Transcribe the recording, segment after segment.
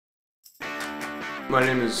My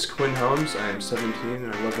name is Quinn Holmes. I am 17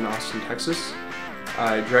 and I live in Austin, Texas.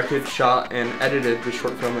 I directed, shot, and edited the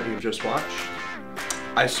short film that you've just watched.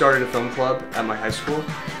 I started a film club at my high school,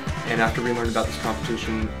 and after we learned about this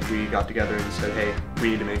competition, we got together and said, hey,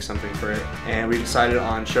 we need to make something for it. And we decided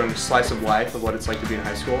on showing a slice of life of what it's like to be in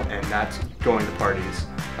high school, and that's going to parties.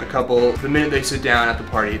 The minute they sit down at the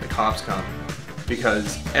party, the cops come.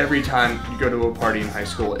 Because every time you go to a party in high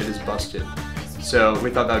school, it is busted. So we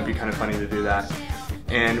thought that would be kind of funny to do that.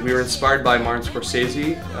 And we were inspired by Martin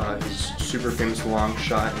Scorsese, his super famous long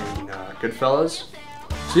shot in Goodfellas.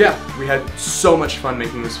 So yeah, we had so much fun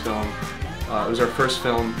making this film. It was our first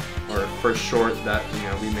film, or first short that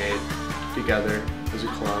we made together as a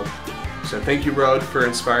club. So thank you, Road, for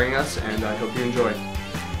inspiring us, and I hope you enjoy.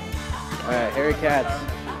 Alright, Harry Katz,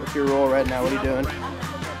 what's your role right now? What are you doing?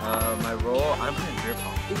 My role, I'm playing beer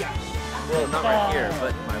pong. Well, not right here,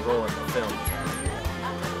 but my role in the film.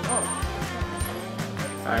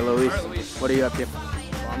 Alright, Luis, what are you up to? Well,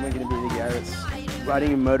 I'm going to be the guy that's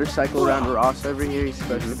riding a motorcycle around Ross over here. He's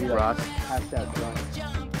supposed to be Ross. Passed out drunk.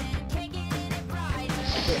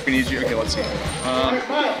 We need you. Okay, let's see.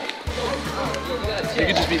 You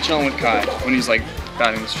could just be chilling with Kai when he's like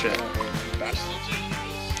batting this shit.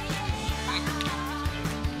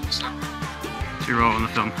 What's your role in the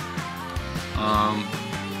film?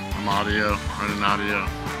 I'm audio, running audio.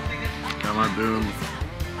 Got my boom,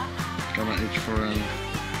 got my H4n,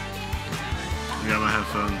 I got my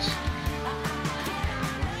headphones.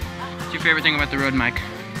 What's your favorite thing about the Rode mic?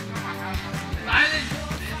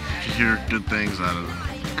 You hear good things out of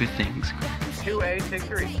it. Good things. 2A, take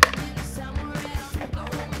 3.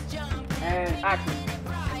 And action.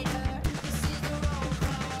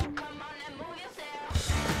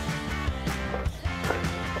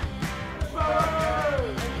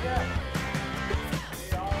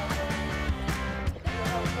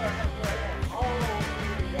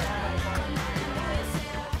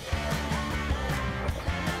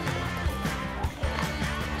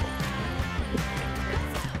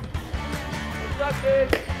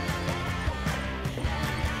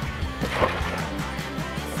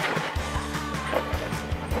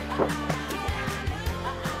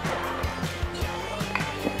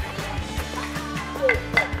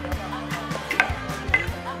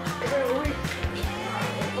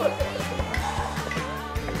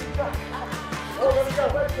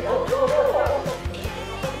 Go, go, go, go.